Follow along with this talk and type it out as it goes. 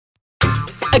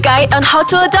a guide on how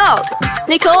to adult.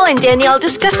 Nicole and Danielle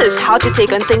discusses how to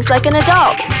take on things like an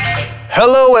adult.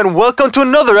 Hello and welcome to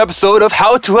another episode of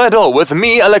How to Adult with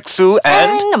me, Alexu,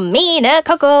 And me,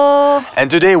 Coco. And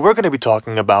today we're going to be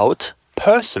talking about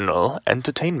personal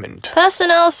entertainment.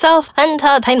 Personal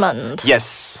self-entertainment.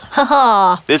 Yes.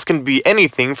 Haha. This can be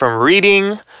anything from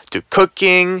reading to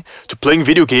cooking to playing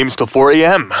video games till 4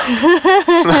 a.m.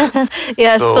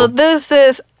 Yes, so this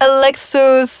is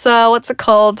Alexu's, what's it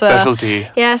called? Specialty.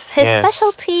 Yes, his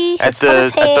specialty. At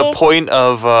the point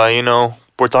of,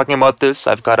 we're talking about this,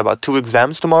 I've got about 2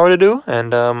 exams tomorrow to do, and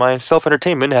my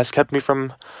self-entertainment has kept me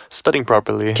from studying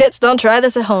properly. Kids, don't try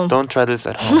this at home. Don't try this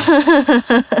at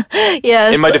home.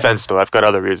 Yes. In my defense, though, I've got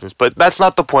other reasons. But that's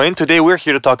not the point. Today, we're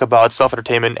here to talk about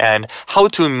self-entertainment and how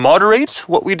to moderate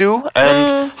what we do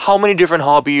and how many different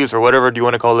hobbies or whatever do you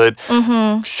want to call it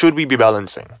should we be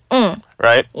balancing.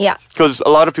 Right? Yeah. Because a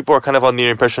lot of people are kind of on the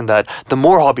impression that the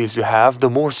more hobbies you have, the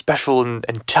more special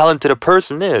and talented a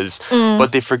person is.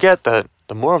 But they forget that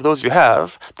the more of those you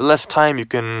have, the less time you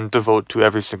can devote to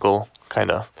every single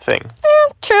kind of thing.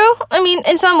 Yeah, true. I mean,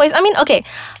 in some ways. I mean, okay.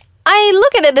 I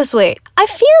look at it this way. I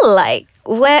feel like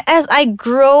whereas I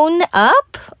grown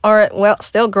up, or well,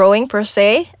 still growing per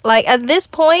se, like at this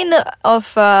point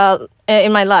of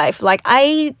in my life, like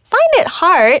I find it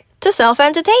hard to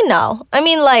self-entertain now. I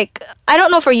mean, like, I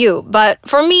don't know for you, but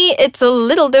for me, it's a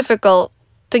little difficult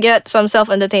to get some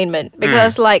self-entertainment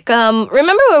because like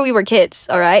remember when we were kids,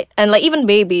 all right, and like even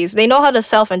babies, they know how to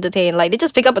self-entertain. Like they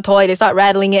just pick up a toy, they start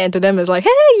rattling it, and to them it's like, hey,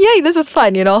 yay, this is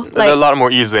fun, you know. Like, they're a lot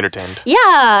more easily entertained.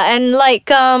 Yeah, and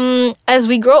like as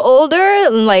we grow older,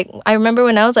 like I remember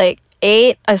when I was like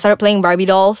 8, I started playing Barbie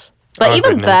dolls. But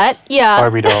even goodness. that, yeah,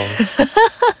 Barbie dolls.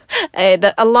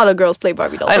 a lot of girls play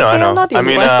Barbie dolls. I know, okay? I know. I'm not the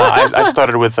only one. I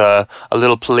started with a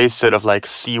little play set of like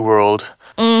SeaWorld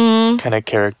kind of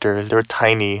characters. They were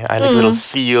tiny. I had like a little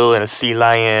seal and a sea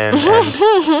lion,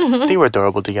 and they were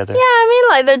adorable together. Yeah, I mean,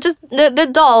 like they're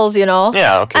dolls, you know.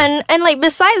 Yeah, okay. And like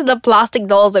besides the plastic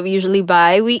dolls that we usually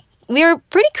buy, we're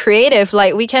pretty creative.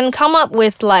 Like we can come up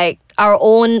with like our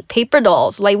own paper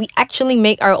dolls. Like we actually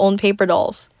make our own paper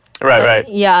dolls. Right.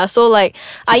 Yeah, so like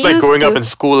It's like growing up in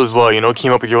school as well, you know,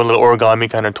 came up with your own little origami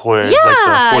kind of toys, like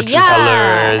the fortune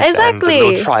tellers exactly. and the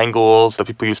little triangles that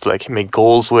people used to like make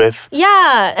goals with.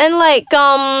 Yeah, and like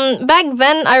back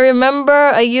then I remember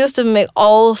I used to make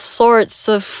all sorts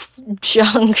of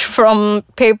junk from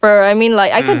paper. I mean,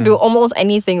 like I could do almost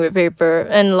anything with paper,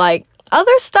 and like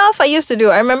other stuff I used to do.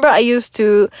 I remember I used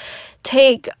to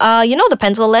take the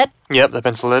pencil lead. Yep, the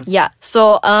pencil lead. Yeah.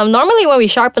 So normally when we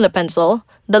sharpen the pencil,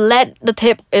 the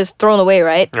tip is thrown away,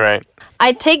 right? Right.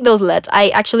 I take those leads,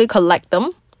 I actually collect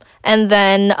them. And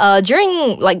then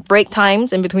during like break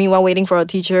times, in between while waiting for our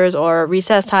teachers or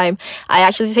recess time, I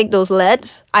actually take those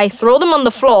leads, I throw them on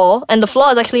the floor, and the floor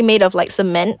is actually made of like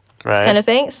cement kind of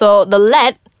thing. So the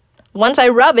lead, once I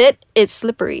rub it, it's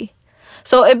slippery.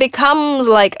 So it becomes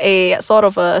like a sort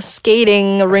of a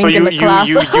skating rink in the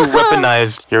class. So you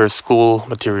weaponized your school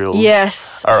materials.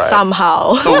 Yes, all right.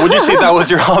 Somehow. So would you say that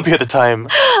was your hobby at the time?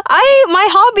 My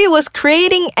hobby was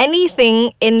creating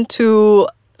anything into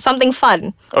something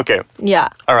fun. Okay. Yeah.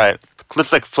 All right.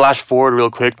 Let's like flash forward real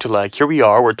quick to like, here we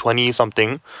are, we're 20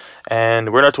 something,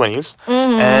 and we're in our 20s.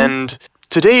 And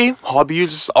today,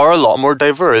 hobbies are a lot more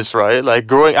diverse, right?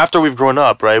 Like after we've grown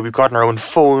up, right? We've gotten our own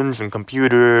phones and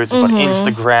computers, we've got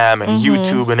Instagram and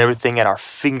YouTube and everything at our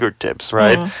fingertips,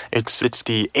 right? It's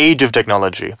the age of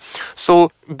technology.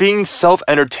 So being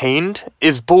self-entertained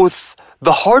is both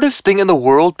the hardest thing in the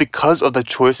world because of the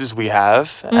choices we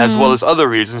have, as well as other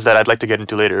reasons that I'd like to get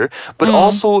into later, but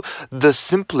also the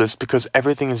simplest because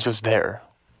everything is just there.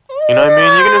 You know what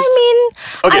I mean?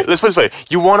 Okay, let's put it this way.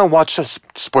 You want to watch a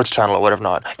sports channel or whatever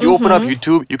not. You open up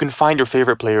YouTube, you can find your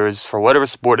favorite players for whatever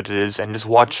sport it is and just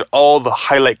watch all the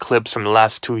highlight clips from the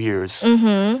last 2 years.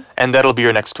 And that'll be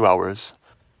your next 2 hours.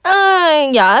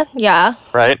 Yeah.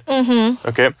 Right?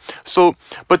 Okay. So,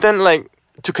 but then like,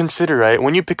 to consider, right,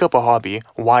 when you pick up a hobby,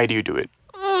 why do you do it?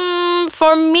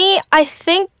 For me, I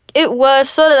think it was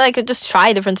so that I could just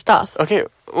try different stuff. Okay.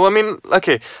 Well, I mean,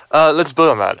 let's build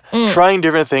on that. Trying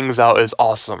different things out is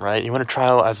awesome, right? You want to try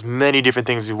out as many different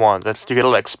things as you want. You get a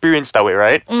little experience that way,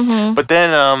 right? But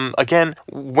then, again,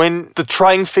 when the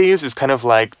trying phase is kind of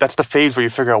like, that's the phase where you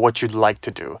figure out what you'd like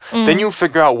to do. Then you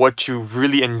figure out what you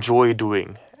really enjoy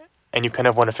doing. And you kind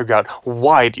of want to figure out,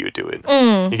 why do you do it?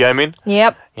 You get what I mean?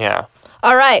 Yep. Yeah.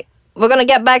 All right. We're going to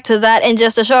get back to that in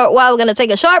just a short while. We're going to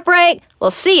take a short break. We'll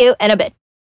see you in a bit.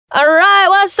 Alright,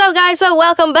 what's up guys? So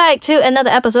welcome back to another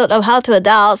episode of How to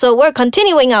Adult. So we're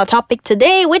continuing our topic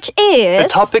today, which is... The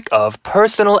topic of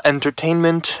personal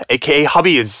entertainment, aka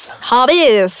hobbies.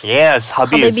 hobbies. Yes,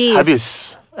 hobbies. Hobbies.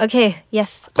 Hobbies. Okay,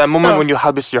 yes. That moment So, when you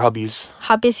hobbies your hobbies.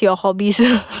 hobbies your hobbies.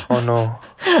 Oh no.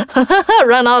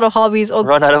 Run out of hobbies. Oh,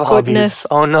 Run out of goodness. hobbies.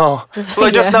 Oh no. So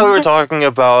like, just Yeah. now we were talking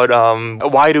about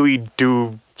why do we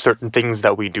do certain things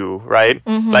that we do, right?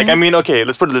 Like, I mean, okay,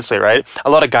 let's put it this way, right? A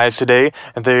lot of guys today,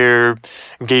 they're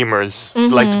gamers,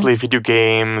 like to play video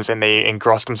games, and they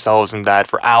engross themselves in that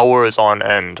for hours on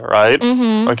end, right?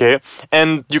 Okay,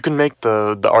 and you can make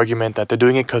the argument that they're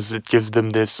doing it because it gives them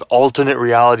this alternate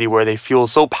reality where they feel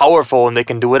so powerful and they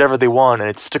can do whatever they want, and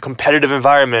it's just a competitive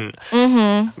environment.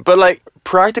 But like,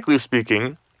 practically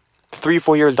speaking,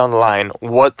 3-4 years down the line,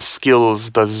 what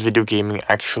skills does video gaming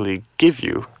actually give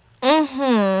you?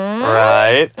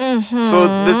 Right?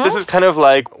 So this is kind of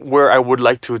like where I would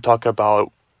like to talk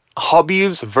about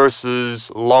hobbies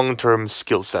versus long-term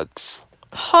skill sets.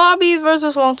 Hobbies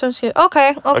versus long-term skill.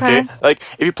 Okay. Like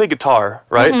if you play guitar,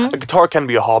 right? A guitar can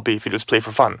be a hobby if you just play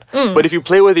for fun. But if you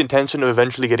play with the intention of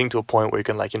eventually getting to a point where you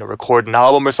can, like, record an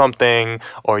album or something,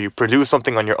 or you produce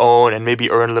something on your own and maybe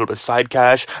earn a little bit of side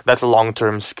cash, that's a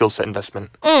long-term skill set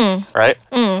investment. Right?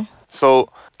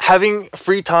 So having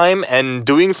free time and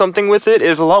doing something with it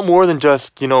is a lot more than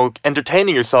just,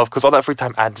 entertaining yourself, because all that free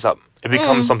time adds up. It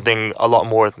becomes something a lot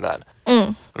more than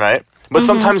that. Right? But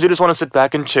sometimes you just want to sit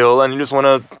back and chill, and you just want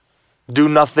to do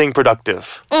nothing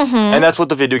productive. And that's what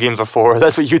the video games are for.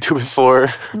 That's what YouTube is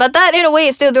for. But that, in a way,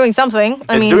 is still doing something.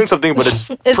 It's doing something, but it's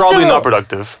probably still- not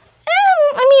productive.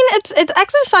 I mean, it's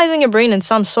exercising your brain in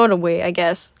some sort of way, I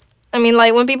guess. I mean,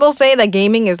 like, when people say that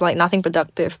gaming is, like, nothing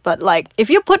productive, but, like, if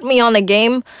you put me on a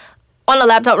game on a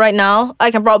laptop right now,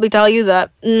 I can probably tell you that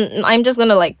I'm just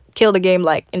gonna, like, kill the game,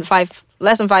 like, in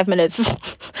less than 5 minutes.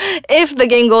 If the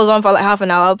game goes on for, like, half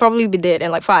an hour, I'll probably be dead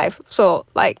in, like, 5. So,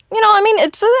 like, I mean,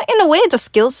 in a way, it's a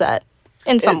skill set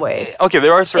in some ways. Okay,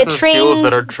 there are certain skills that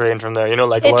trains- are trained from there.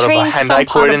 Like a it lot of trains hand-eye some part of-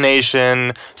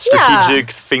 coordination,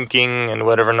 strategic thinking, and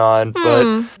whatever not.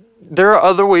 But there are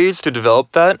other ways to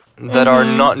develop that are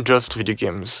not just video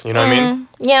games. You know what I mean?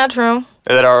 Yeah, true.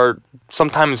 That are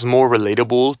sometimes more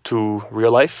relatable to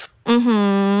real life.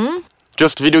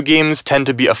 Just video games tend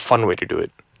to be a fun way to do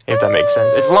it, if that makes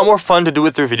sense. It's a lot more fun to do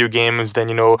it through video games than,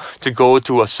 to go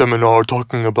to a seminar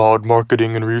talking about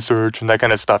marketing and research and that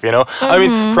kind of stuff, I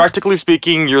mean, practically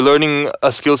speaking, you're learning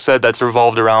a skill set that's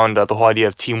revolved around the whole idea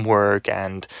of teamwork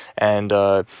and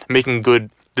making good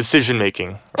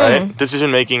decision-making, right?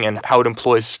 Decision-making and how it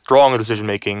employs strong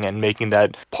decision-making and making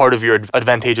that part of your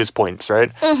advantageous points,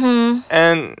 right?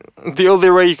 And the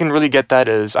other way you can really get that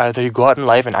is either you go out in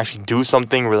life and actually do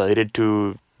something related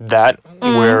to that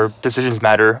where decisions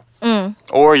matter,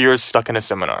 or you're stuck in a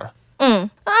seminar.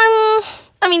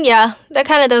 I mean, yeah, that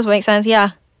kind of does make sense, yeah.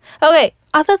 Okay,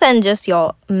 other than just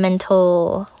your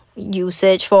mental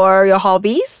usage for your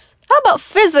hobbies, how about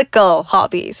physical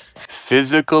hobbies?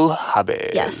 Physical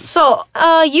hobbies. Yes. So,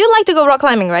 you like to go rock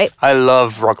climbing, right? I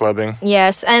love rock climbing.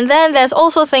 Yes, and then there's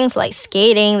also things like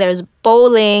skating, there's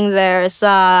bowling, there's And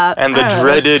the I don't know,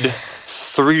 dreaded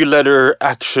 3-letter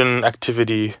action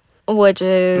activity, which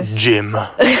is gym.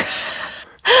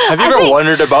 Have you ever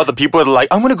wondered about the people that are like,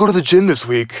 I'm going to go to the gym this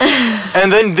week?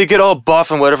 And then they get all buff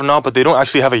and whatever not, but they don't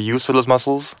actually have a use for those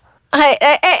muscles? Hey,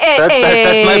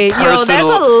 That's my yo, that's a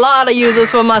personal- lot of uses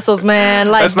for muscles,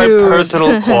 man. Like, That's my dude.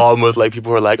 personal qualm with like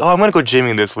people who are like, oh, I'm gonna go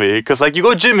gymming this week, because like you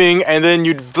go gymming and then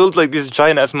you build like these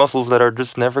giant ass muscles that are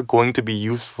just never going to be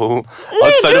useful They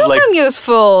outside do of like come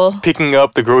useful. picking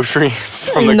up the groceries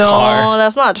from the No, car.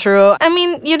 that's not true. I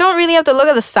mean, you don't really have to look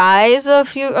at the size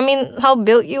of you. I mean, how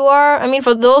built you are. I mean,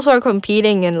 for those who are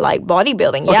competing in like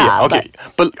bodybuilding, yeah. Okay.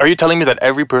 But are you telling me that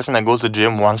every person that goes to the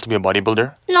gym wants to be a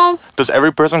bodybuilder? But no. Does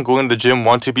every person going to the gym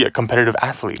want to be a competitive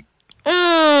athlete?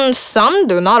 Some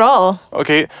do, not all.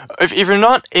 Okay, if you're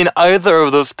not in either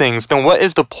of those things, then what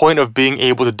is the point of being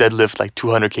able to deadlift like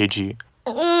 200 kg?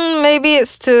 Maybe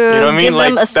it's to know what I mean? give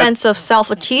them Like, a sense of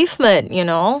self-achievement,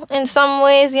 In some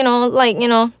ways, like,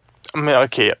 I mean,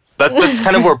 okay, that's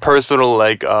kind of where personal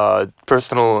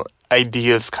personal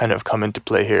ideas kind of come into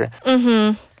play here.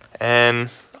 And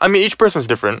I mean, each person's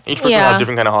different. Each person will Yeah. have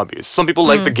different kind of hobbies. Some people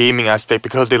like the gaming aspect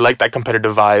because they like that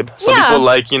competitive vibe. Some Yeah. people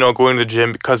like, going to the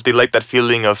gym because they like that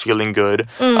feeling of feeling good.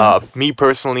 Me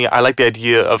personally, I like the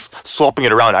idea of swapping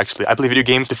it around, actually. I play video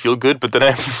games to feel good, but then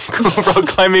I go rock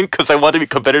climbing because I want to be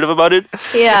competitive about it.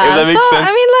 Yeah. If that makes sense.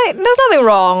 I mean, like, there's nothing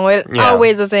wrong with Yeah. our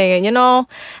ways of saying it,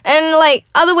 And, like,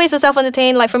 other ways to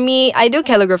self-entertain, like, for me, I do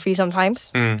calligraphy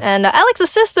sometimes. And Alex's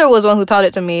sister was one who taught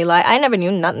it to me. Like, I never knew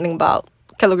nothing about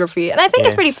calligraphy. And I think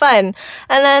it's Yes. pretty fun.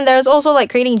 And then there's also like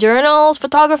creating journals,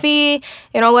 photography,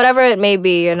 whatever it may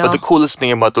be, But the coolest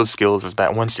thing about those skills is that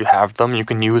once you have them, you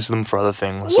can use them for other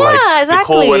things. Yeah, like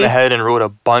exactly. Nicole went ahead and wrote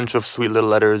a bunch of sweet little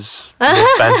letters with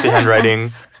fancy handwriting.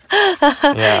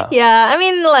 Yeah. Yeah, I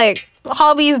mean, like,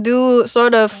 hobbies do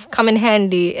sort of come in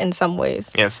handy in some ways.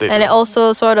 Yes, they And do. it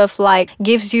also sort of like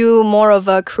gives you more of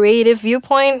a creative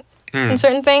viewpoint in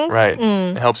certain things. Right.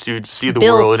 It helps you see the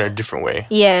Built. world in a different way.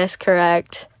 Yes,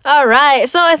 correct. All right,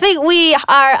 so I think we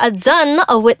are done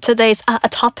with today's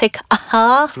topic.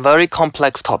 Very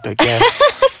complex topic, yes.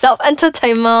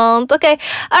 Self-entertainment. Okay.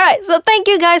 All right. So thank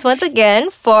you guys once again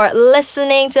for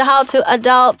listening to How to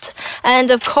Adult.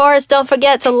 And of course, don't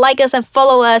forget to like us and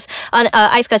follow us on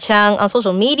Ice Kacang on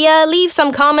social media. Leave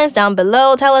some comments down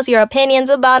below. Tell us your opinions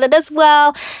about it as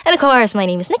well. And of course, my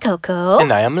name is Nikoko.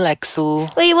 And I am Lexu.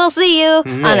 We will see you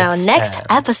on our next time.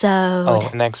 episode. Oh,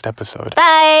 next episode.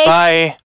 Bye. Bye.